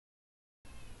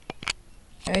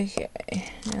Okay,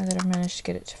 now that I've managed to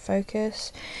get it to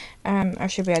focus, I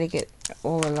should be able to get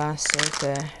all the last of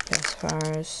the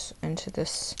pacifiers into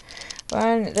this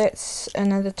one. That's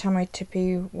another tummy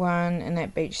tippy one in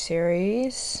that beach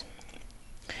series.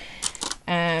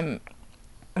 I've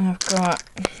got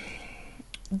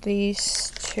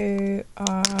these two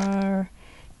are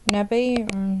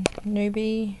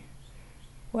newbie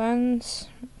ones.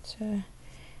 It's a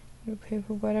little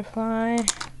purple butterfly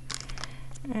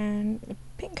and the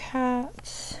pink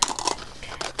hearts,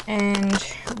 and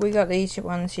we got these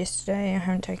ones yesterday. I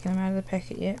haven't taken them out of the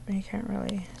packet yet, but you can't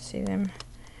really see them.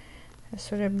 They're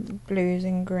sort of blues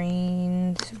and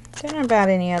greens. Don't know about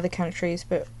any other countries,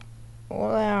 but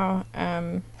all our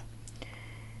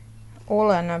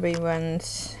nubby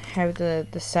ones have the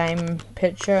same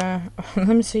picture on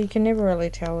them, so you can never really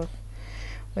tell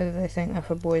whether they think they're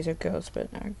for boys or girls. But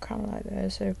I kind of like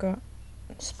those. They've got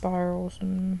spirals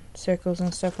and circles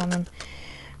and stuff on them.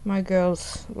 My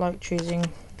girls like choosing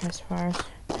pacifiers.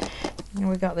 And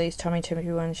we got these tummy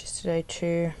tippy ones yesterday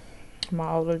too.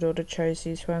 My older daughter chose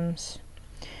these ones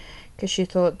because she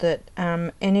thought that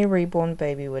any reborn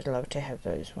baby would love to have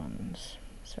those ones.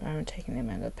 So I haven't taken them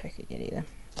out of the packet yet either.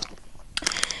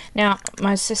 Now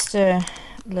my sister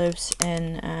lives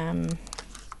in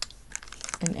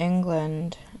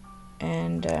England,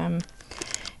 and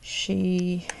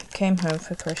she came home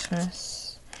for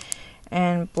Christmas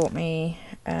and bought me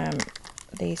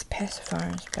these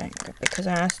pacifiers back because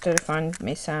I asked her to find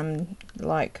me some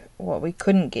like what we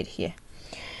couldn't get here.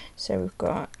 So we've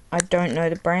got, I don't know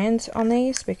the brands on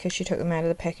these because she took them out of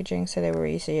the packaging so they were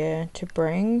easier to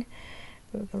bring.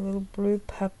 We've got a little blue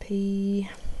puppy.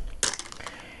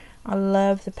 I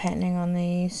love the patterning on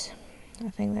these. I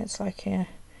think that's like a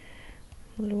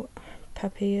little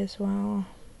puppy as well.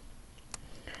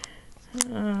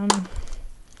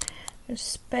 A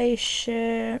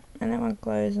spaceship, and that one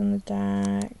glows in the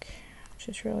dark, which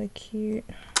is really cute.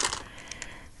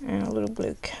 And a little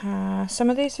blue car. Some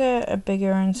of these are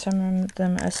bigger and some of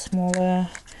them are smaller.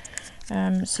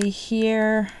 See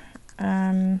here,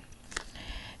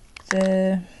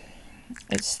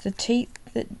 it's the teeth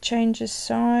that changes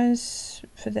size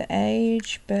for the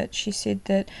age, but she said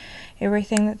that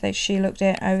everything that she looked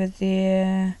at over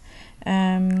there,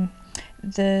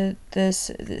 the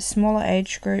smaller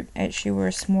age group actually were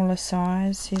a smaller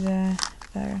size. See, they're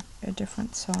a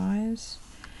different size.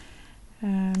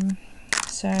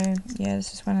 So yeah,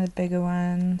 this is one of the bigger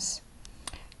ones.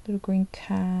 Little green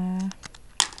car,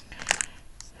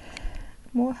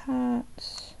 more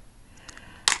hearts,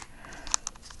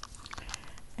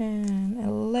 and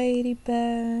a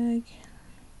ladybug.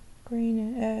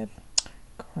 Green.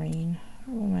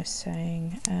 What am I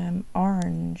saying?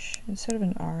 Orange. It's sort of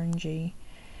an orangey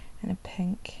and a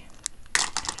pink.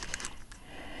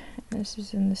 This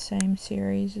is in the same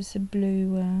series as the blue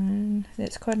one.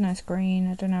 That's quite a nice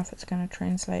green. I don't know if it's going to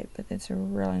translate, but that's a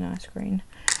really nice green.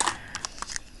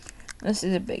 This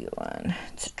is a bigger one.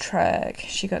 It's a truck.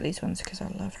 She got these ones because I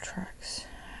love trucks.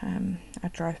 I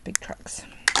drive big trucks.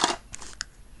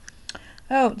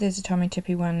 Oh, there's a tummy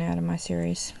tippy one out of my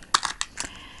series.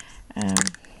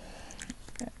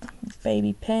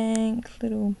 Baby pink,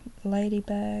 little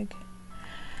ladybug.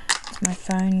 It's my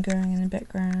phone going in the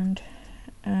background.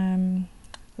 A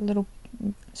little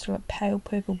sort of pale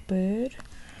purple bird.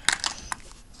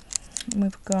 And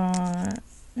we've got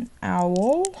an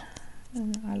owl.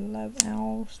 And I love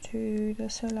owls too, they're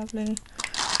so lovely.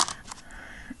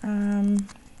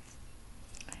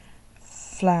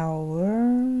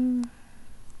 Flower.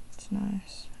 It's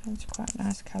nice. It's quite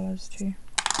nice colours too.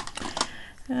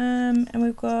 And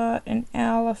we've got an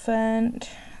elephant.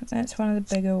 That's one of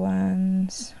the bigger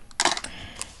ones.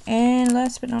 And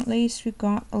last but not least, we've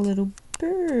got a little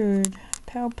bird,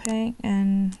 pale pink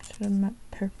and sort of matte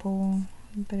purple,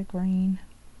 a bit of green.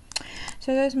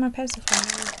 So those are my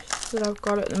pacifiers that I've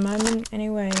got at the moment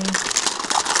anyway.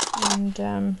 And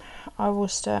I will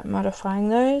start modifying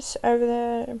those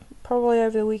probably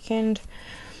over the weekend.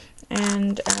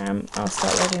 And I'll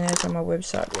start loading those on my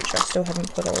website, which I still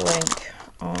haven't put a link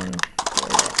on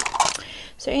yet.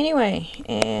 So anyway,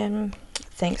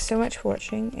 thanks so much for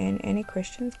watching, and any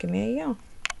questions, give me a yell.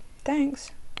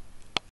 Thanks.